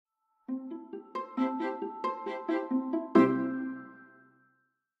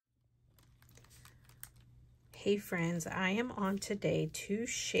Hey friends, I am on today to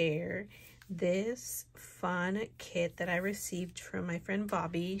share this fun kit that I received from my friend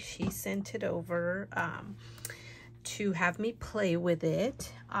Bobbie. She sent it over to have me play with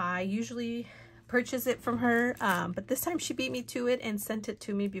it. I usually purchase it from her, but this time she beat me to it and sent it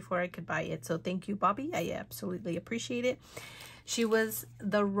to me before I could buy it. So thank you, Bobbie. I absolutely appreciate it. She was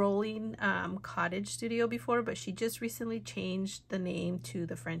the Rolling Cottage Studio before, but she just recently changed the name to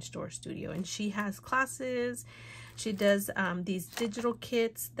the French Door Studio, and she has classes. She does these digital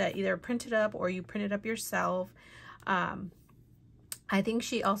kits that either print it up or you print it up yourself. I think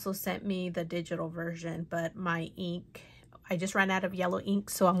she also sent me the digital version, but my ink, I just ran out of yellow ink,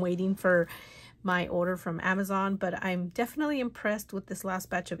 so I'm waiting for my order from Amazon. But I'm definitely impressed with this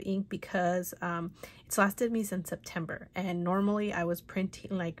last batch of ink because it's lasted me since September, and normally I was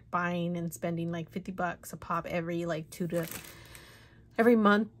printing, like buying and spending like 50 bucks a pop every every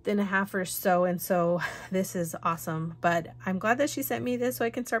month and a half or so, and so this is awesome. But I'm glad that she sent me this so I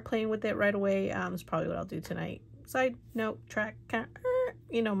can start playing with it right away. It's probably what I'll do tonight. Side note, track,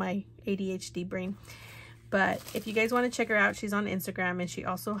 you know, my ADHD brain. But if you guys want to check her out, she's on Instagram, and she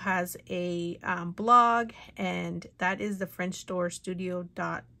also has a blog, and that is the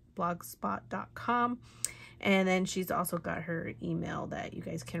FrenchDoorStudio.blogspot.com. And then she's also got her email that you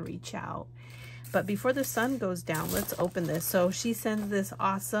guys can reach out. But before the sun goes down, let's open this. So she sends this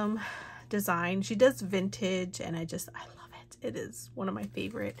awesome design. She does vintage, and I love it. It is one of my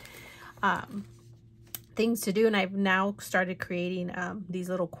favorite things to do, and I've now started creating these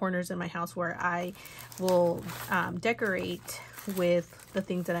little corners in my house where I will decorate with the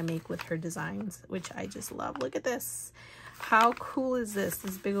things that I make with her designs, which I just love. Look at this. How cool is this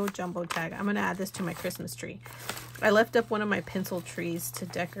big old jumbo tag? I'm gonna add this to my Christmas tree. I left up one of my pencil trees to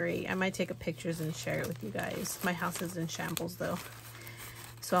decorate. I might take a pictures and share it with you guys. My house is in shambles though,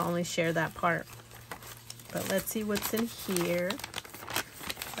 so I'll only share that part. But let's see what's in here.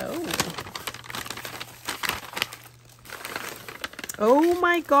 Oh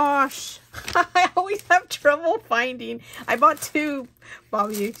my gosh. I always have trouble finding. I bought two.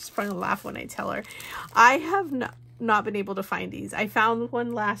 Bobbie, she's probably gonna laugh when I tell her. I have not been able to find these. I found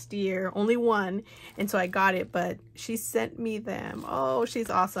one last year, only one, and so I got it, but she sent me them. Oh,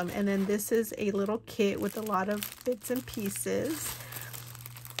 she's awesome. And then this is a little kit with a lot of bits and pieces.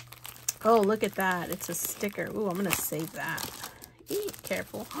 Oh, look at that. It's a sticker. Ooh, I'm gonna save that.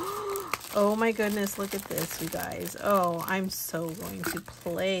 Careful. Oh my goodness, look at this, you guys. Oh, I'm so going to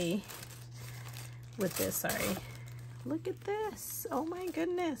play with this. Sorry. Look at this. Oh my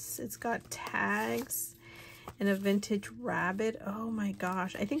goodness. It's got tags and a vintage rabbit. Oh my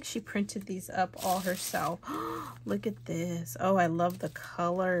gosh. I think she printed these up all herself. Look at this. Oh, I love the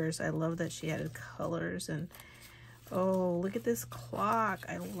colors. I love that she added colors. And oh, look at this clock.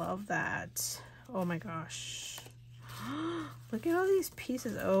 I love that. Oh my gosh. Look at all these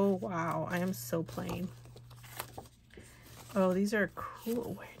pieces. Oh wow, I am so plain. Oh, these are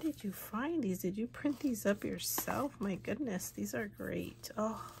cool. Where did you find these? Did you print these up yourself? My goodness, these are great.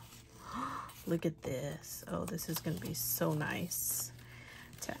 Oh, look at this. Oh, this is gonna be so nice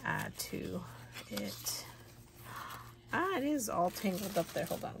to add to it. Ah, it is all tangled up there.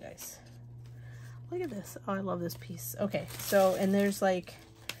 Hold on, guys. Look at this. Oh, I love this piece. Okay, so, and there's like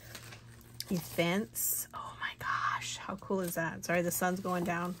events. Oh my gosh, how cool is that? Sorry, the sun's going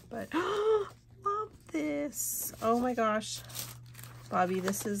down, but love this. Oh my gosh, Bobbie,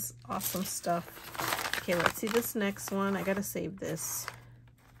 this is awesome stuff. Okay, let's see this next one. I gotta save this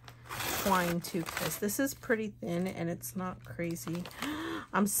twine too, because this is pretty thin and it's not crazy.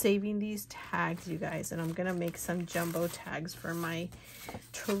 I'm saving these tags, you guys, and I'm gonna make some jumbo tags for my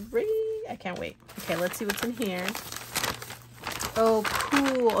tree. I can't wait. Okay, let's see what's in here. Oh,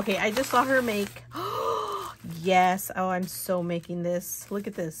 cool. Okay, I just saw her make. Yes. Oh, I'm so making this. Look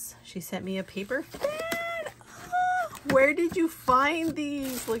at this. She sent me a paper fan. Oh, where did you find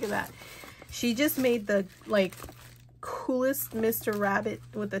these? Look at that. She just made the like coolest Mr. Rabbit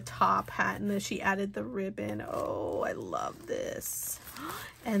with a top hat, and then she added the ribbon. Oh, I love this.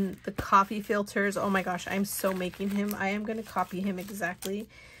 And the coffee filters. Oh my gosh, I'm so making him. I am going to copy him exactly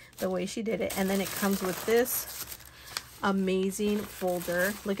the way she did it. And then it comes with this amazing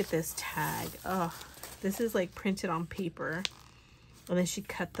folder. Look at this tag. Oh, this is like printed on paper, and then she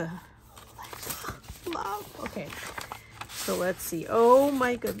cut the love. Okay, so let's see. Oh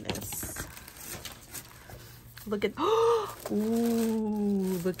my goodness, look at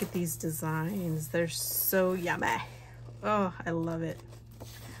ooh, look at these designs. They're so yummy. Oh, I love it.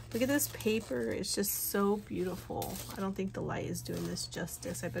 Look at this paper. It's just so beautiful. I don't think the light is doing this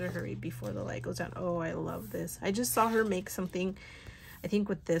justice. I better hurry before the light goes down. Oh, I love this. I just saw her make something, I think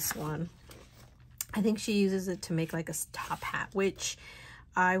with this one. I think she uses it to make like a top hat, which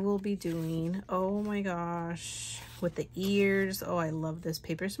I will be doing. Oh my gosh, with the ears. Oh, I love this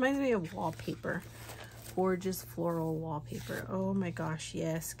paper. It reminds me of wallpaper. Gorgeous floral wallpaper. Oh my gosh,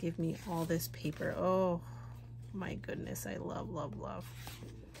 yes, give me all this paper. Oh my goodness, I love, love, love.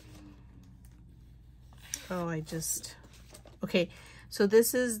 Oh, I just, okay, so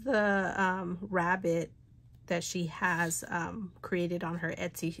this is the rabbit that she has created on her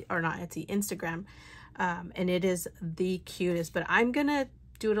Etsy, or not Etsy, Instagram, and it is the cutest. But I'm gonna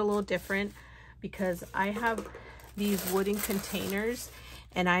do it a little different because I have these wooden containers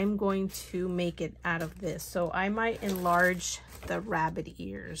and I'm going to make it out of this. So I might enlarge the rabbit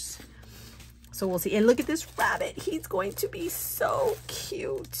ears. So we'll see. And look at this rabbit. He's going to be so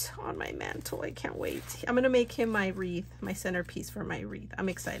cute on my mantle. I can't wait. I'm going to make him my wreath, my centerpiece for my wreath. I'm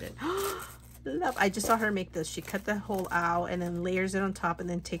excited. Love. I just saw her make this. She cut the whole out and then layers it on top and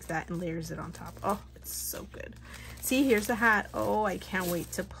then takes that and layers it on top. Oh, it's so good. See, here's the hat. Oh, I can't wait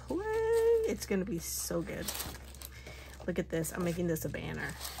to play. It's going to be so good. Look at this. I'm making this a banner.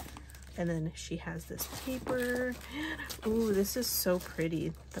 And then she has this paper. Ooh, this is so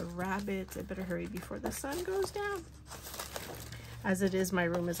pretty. The rabbits. I better hurry before the sun goes down. As it is, my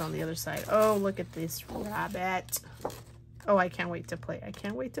room is on the other side. Oh, look at this rabbit. Oh, I can't wait to play. I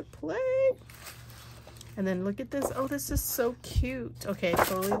can't wait to play. And then look at this. Oh, this is so cute. Okay, I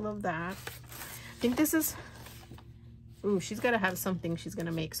totally love that. I think this is... Ooh, she's got to have something she's going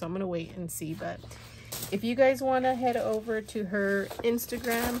to make. So I'm going to wait and see. But if you guys want to head over to her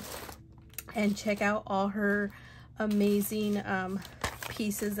Instagram and check out all her amazing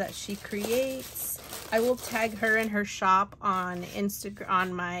pieces that she creates, I will tag her in her shop on Instagram,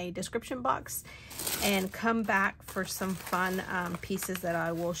 on my description box, and come back for some fun pieces that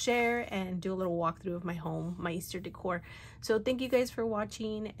I will share and do a little walkthrough of my home, my Easter decor. So thank you guys for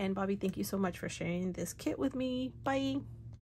watching, and Bobbie, thank you so much for sharing this kit with me. Bye.